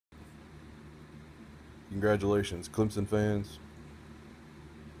Congratulations, Clemson fans.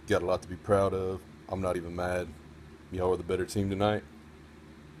 Got a lot to be proud of. I'm not even mad. Y'all were the better team tonight.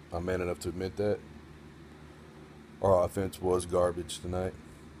 I'm man enough to admit that. Our offense was garbage tonight,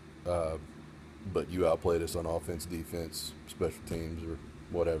 uh, but you outplayed us on offense, defense, special teams, or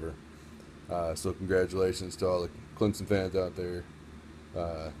whatever. So congratulations to all the Clemson fans out there.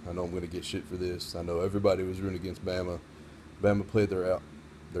 I know I'm going to get shit for this. I know everybody was rooting against Bama. Bama played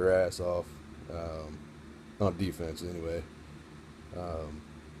their ass off on defense anyway. Um,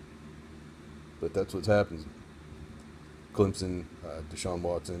 but that's what's happened. Clemson, Deshaun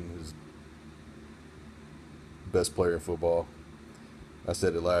Watson is best player in football. I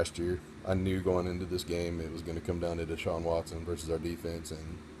said it last year. I knew going into this game it was going to come down to Deshaun Watson versus our defense,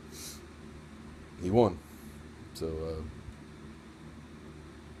 and he won. So,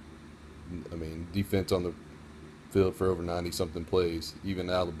 I mean, defense on the field for over 90 something plays. Even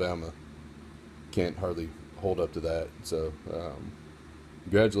Alabama can't hardly hold up to that. So,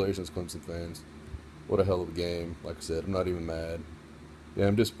 congratulations, Clemson fans. What a hell of a game. Like I said, I'm not even mad. Yeah,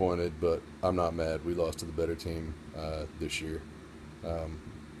 I'm disappointed, but I'm not mad. We lost to the better team this year. Um,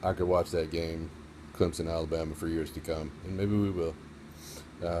 I could watch that game, Clemson, Alabama, for years to come, and maybe we will.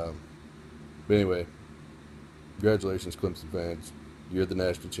 Um, but anyway, congratulations, Clemson fans. You're the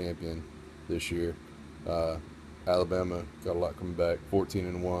national champion this year. Uh, Alabama got a lot coming back,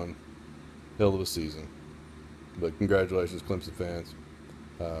 14-1, hell of a season. But congratulations, Clemson fans.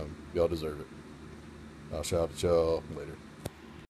 Y'all deserve it. I'll shout at y'all later.